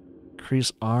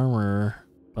 Increase armor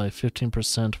by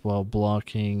 15% while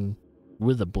blocking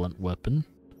with a blunt weapon.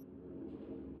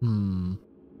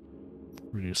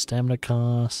 Reduce stamina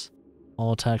costs.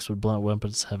 All attacks with blunt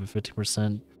weapons have a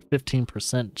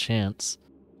 15% chance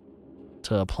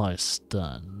to apply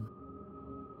stun.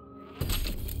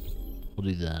 We'll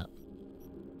do that.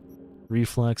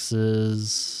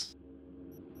 Reflexes.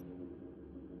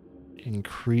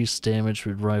 Increase damage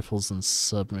with rifles and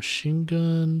submachine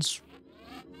guns.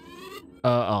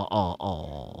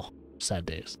 Sad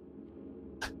days.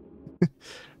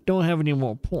 Don't have any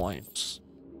more points.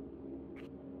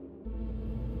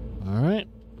 Alright.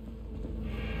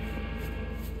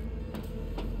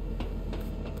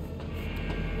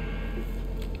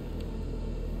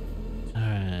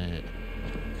 Alright.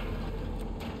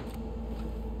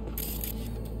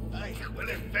 Ay,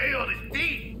 huele feo this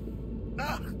meat.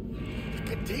 Ah, I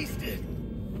can taste it.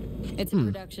 It's a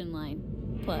production line.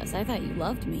 Plus, I thought you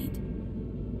loved meat.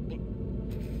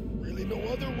 Really no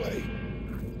other way.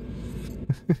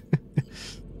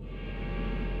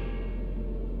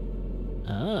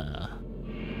 Ah.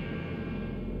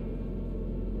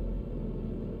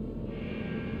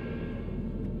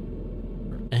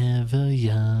 Forever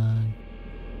young.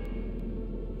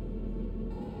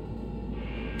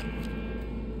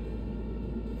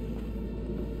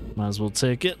 Might as well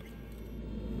take it.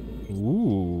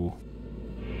 Ooh.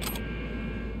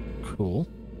 Cool.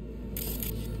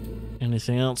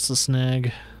 Anything else to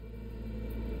snag?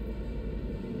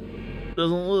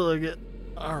 Doesn't look like it.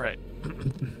 Alright.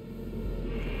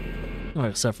 Oh,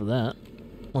 except for that.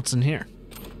 What's in here?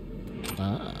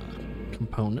 Ah,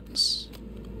 components.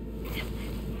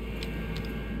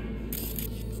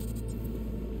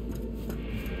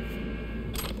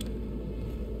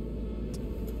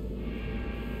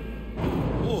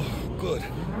 Oh, good.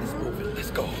 Let's move it.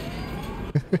 Let's go.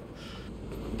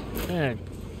 Yeah,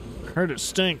 heard it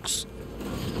stinks.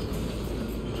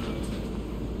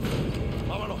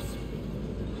 Vámonos.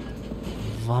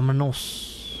 Vámonos.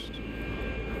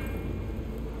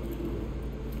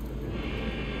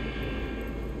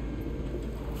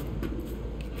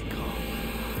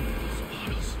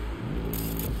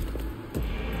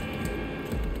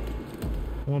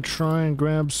 We'll try and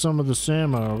grab some of this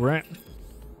ammo, right?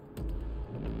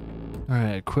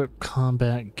 Alright, equip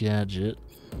combat gadget.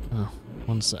 Oh,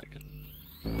 1 second.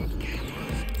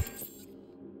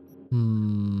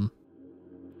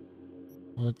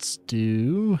 Let's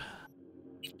do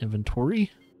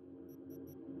inventory.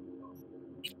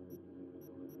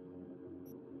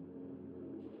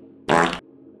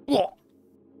 Whoa.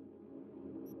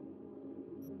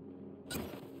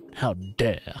 How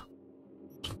dare.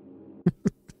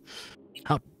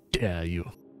 How dare you?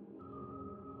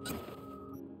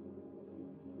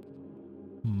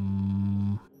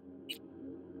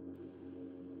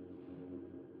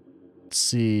 Let's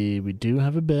see, we do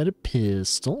have a better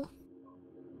pistol.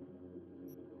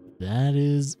 That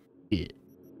is it. I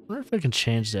wonder if I can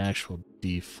change the actual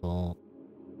default.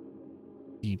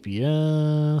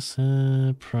 DPS,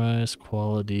 price,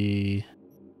 quality.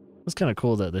 It's kind of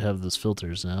cool that they have those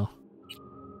filters now.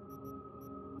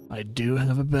 I do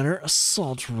have a better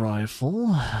assault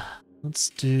rifle. Let's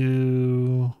check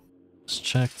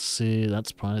to see.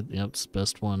 That's probably, yep, it's the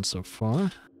best one so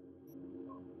far.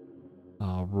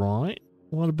 Alright.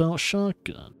 What about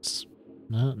shotguns?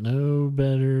 No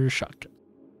better shotgun.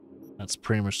 That's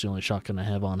pretty much the only shotgun I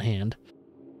have on hand.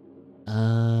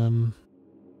 And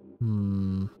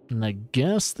I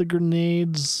guess the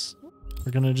grenades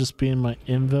are gonna just be in my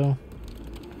invo.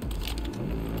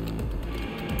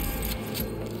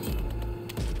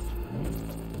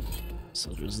 So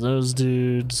there's those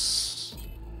dudes.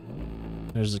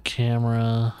 There's a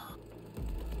camera.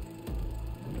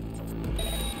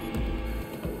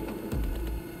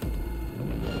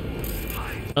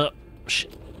 Oh,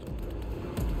 shit.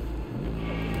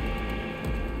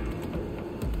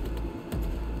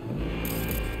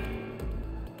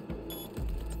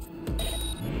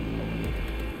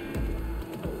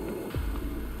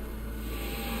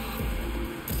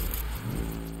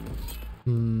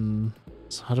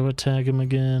 So how do I tag him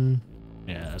again?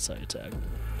 Yeah, that's how you tag.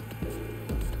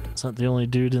 It's not the only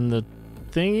dude in the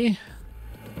thingy.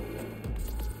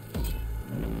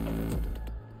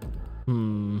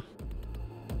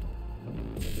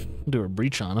 Do a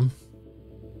breach on him.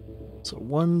 So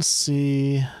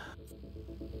 1C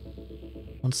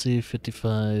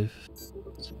 55.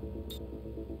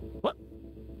 What?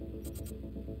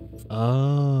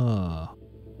 Oh.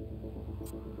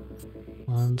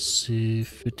 1C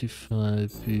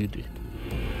 55 BD.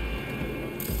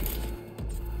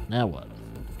 Now what?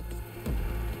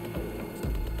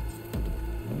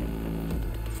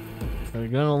 Are you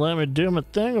gonna let me do my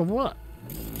thing or what?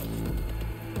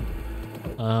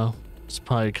 Oh, it's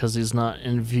probably because he's not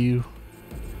in view.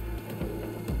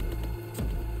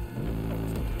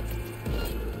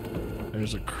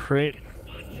 There's a crate.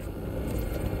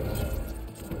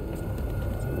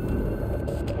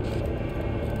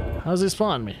 How's he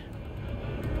spawn me?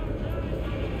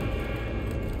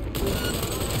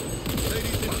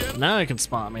 Now he can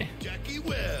spawn me.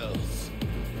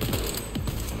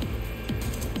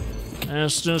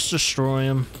 Let's just destroy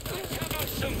him.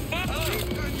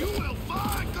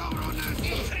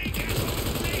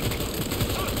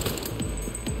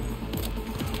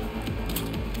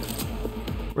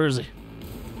 Where is he?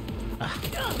 Ah.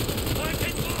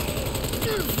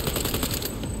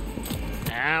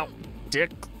 Ow,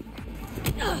 dick.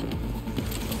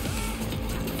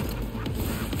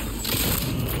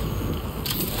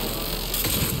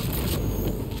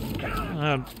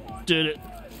 I did it.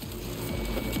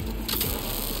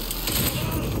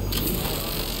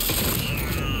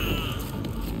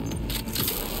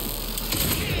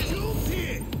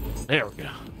 There we go.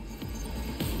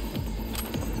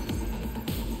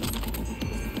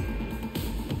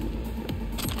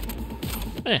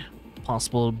 Hey,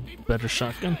 possible better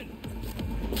shotgun.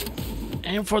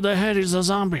 Aim for the head, he's a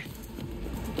zombie.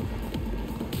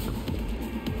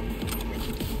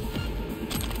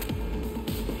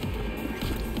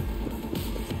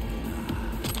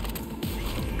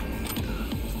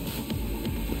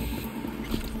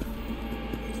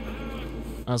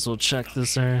 Might as well check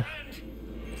this area.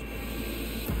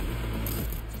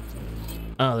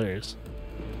 Oh, there he is.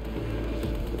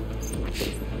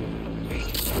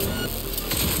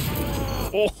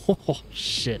 Oh,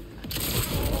 shit.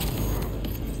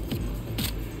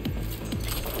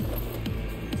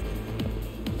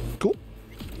 Cool.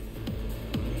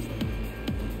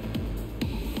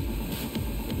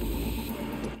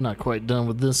 Not quite done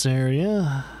with this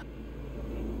area.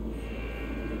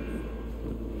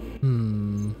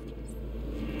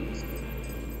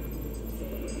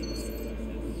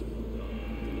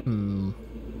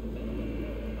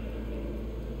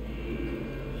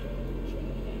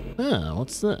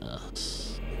 What's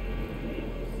this?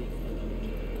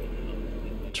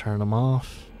 Turn them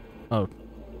off. Oh,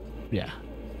 yeah.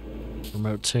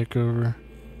 Remote takeover.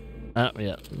 Oh,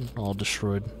 yeah. All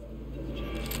destroyed.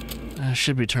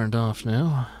 Should be turned off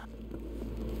now.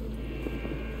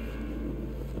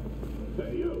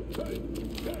 Hey, you. Hey,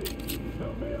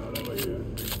 help me out over here.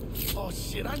 Oh,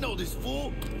 shit. I know this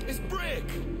fool. It's Brick.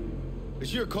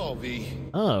 It's your call, V.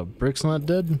 Oh, Brick's not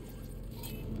dead?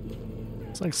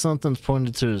 It's like something's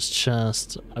pointed to his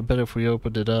chest. I bet if we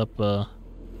opened it up,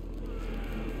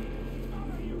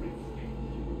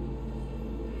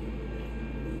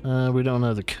 we don't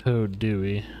know the code, do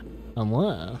we?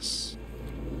 Unless...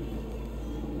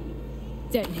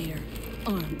 Detonator.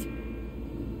 Armed.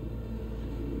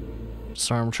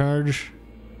 Disarm charge?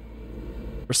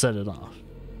 Or set it off?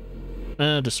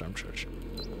 Disarm charge.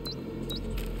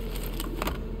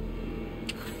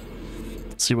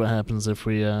 Let's see what happens if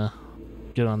we,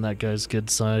 get on that guy's good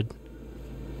side.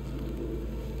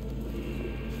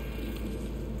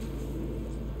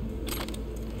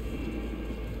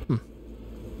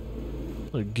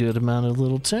 A good amount of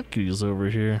little tenkus over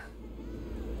here.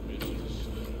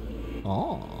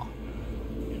 Aw.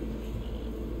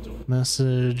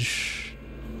 Message.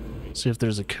 See if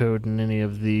there's a code in any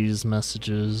of these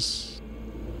messages.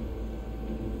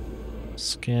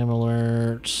 Scam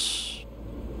alert.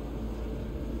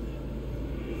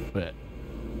 Wait.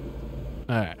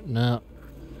 Alright, no.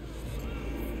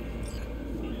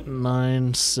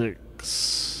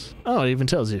 9-6. Oh, it even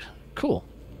tells you. Cool.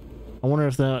 I wonder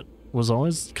if that was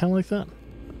always kind of like that.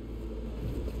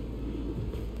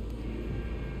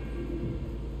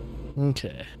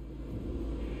 Okay.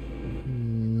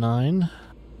 9.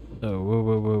 Oh, whoa,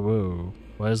 whoa, whoa, whoa.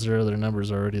 Why is there other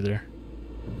numbers already there?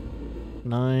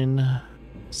 9,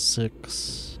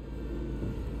 6,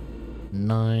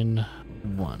 9,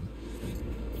 1.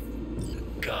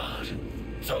 God,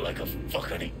 felt like a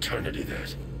fucking eternity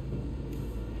that.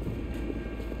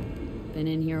 Been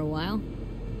in here a while?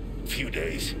 Few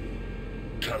days.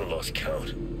 Kinda lost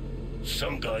count.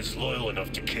 Some guys loyal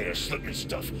enough to care slipped me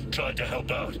stuff, tried to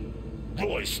help out.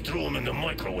 Royce threw him in the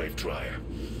microwave dryer.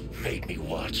 Made me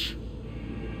watch.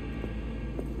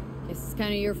 Guess it's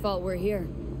kinda your fault we're here.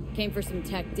 Came for some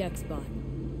tech deck spot.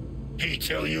 He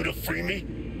tell you to free me?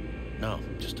 No,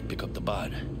 just to pick up the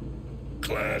bod.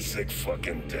 Classic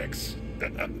fucking Dex.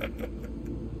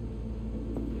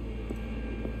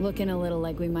 Looking a little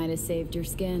like we might have saved your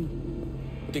skin.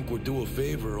 Think we're due a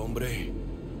favor, hombre.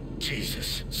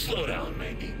 Jesus, slow down,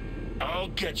 maybe. I'll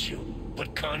get you,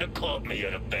 but kinda caught me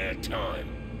at a bad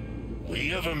time.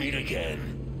 We ever meet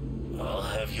again, I'll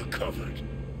have you covered.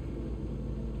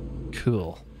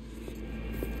 Cool.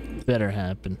 Better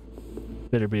happen.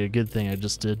 Better be a good thing I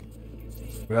just did.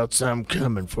 Or else I'm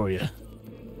coming for you.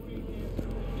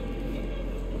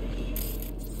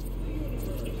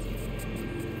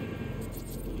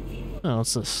 Oh,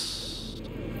 what's this?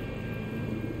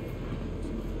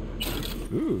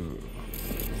 Ooh.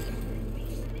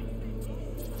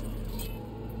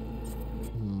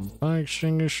 Fire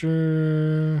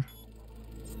extinguisher.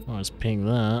 Oh, let's ping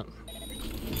that.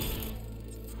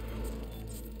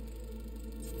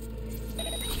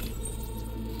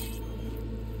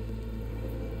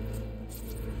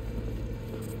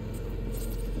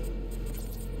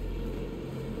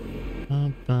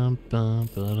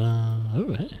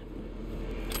 Oh, hey.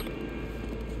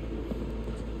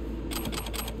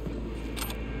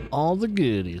 All the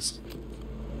goodies.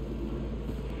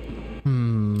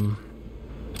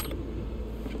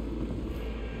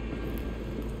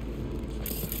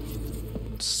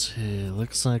 Let's see,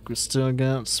 looks like we still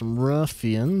got some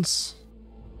ruffians.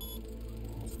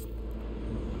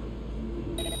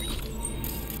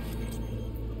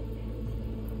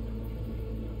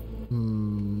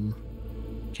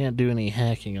 Can't do any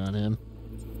hacking on him.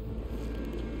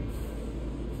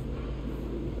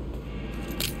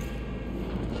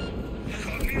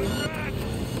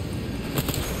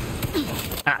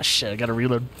 Ah, shit, I gotta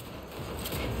reload.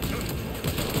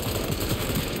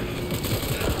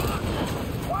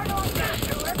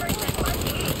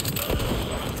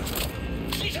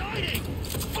 She's hiding!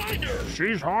 Find her!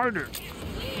 She's hiding!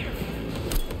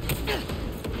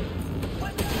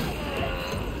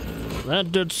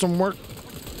 That did some work.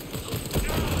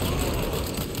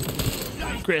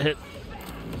 Crit hit.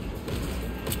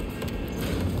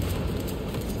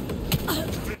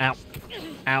 Ow.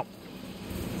 Ow.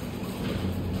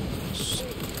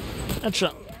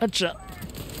 Headshot. Headshot.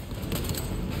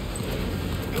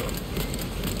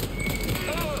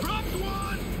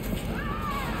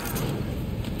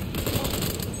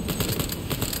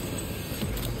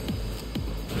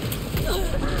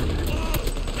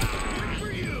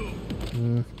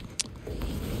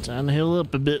 Time to heal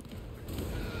up a bit.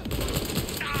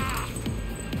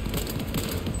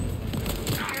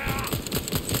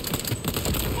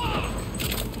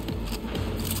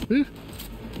 Ooh.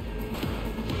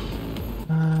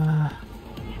 Ah.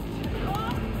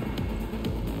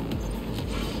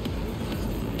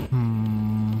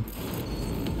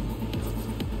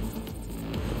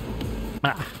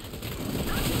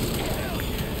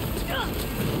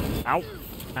 Ow.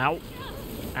 Ow.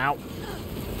 Ow.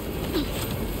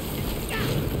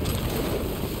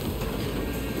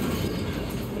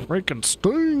 Freaking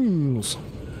stings.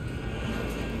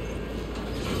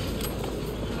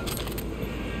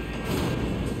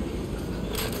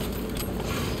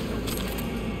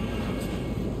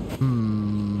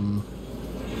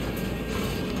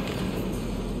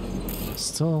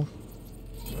 Still.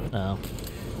 Oh.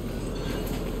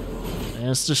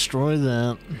 Let's destroy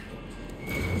that.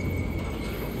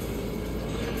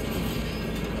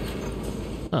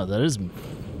 Oh, that is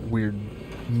weird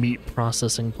meat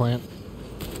processing plant.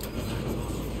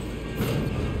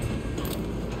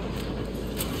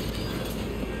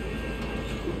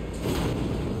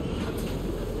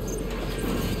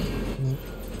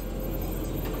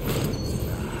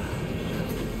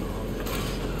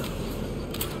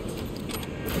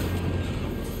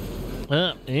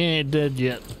 He ain't dead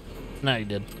yet. No, he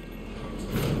did.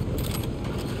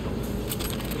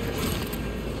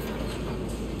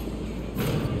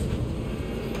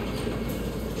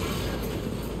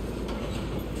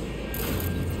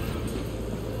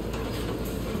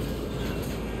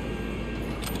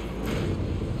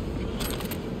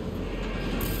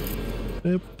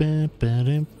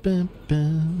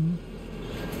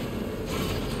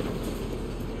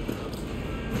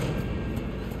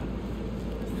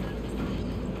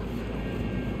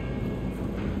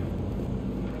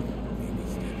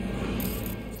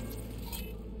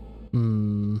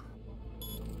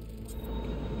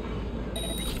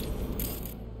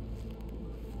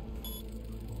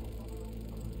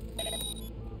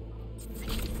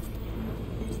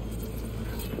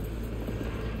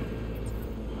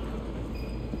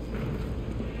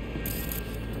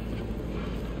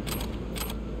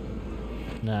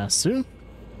 Soon.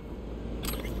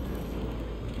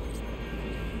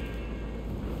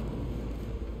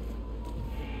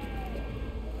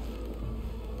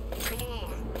 Come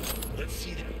on, let's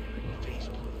see that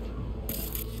faceplate.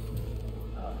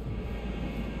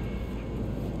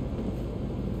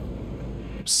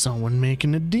 Someone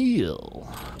making a deal.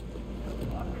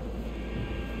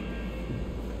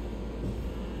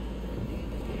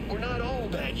 We're not all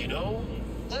bad, you know.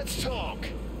 Let's talk.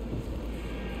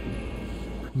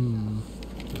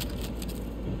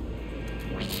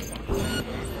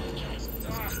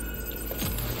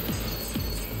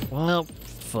 Well,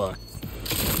 fuck.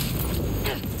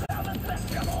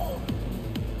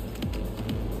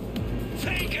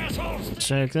 Take assholes.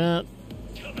 Check that.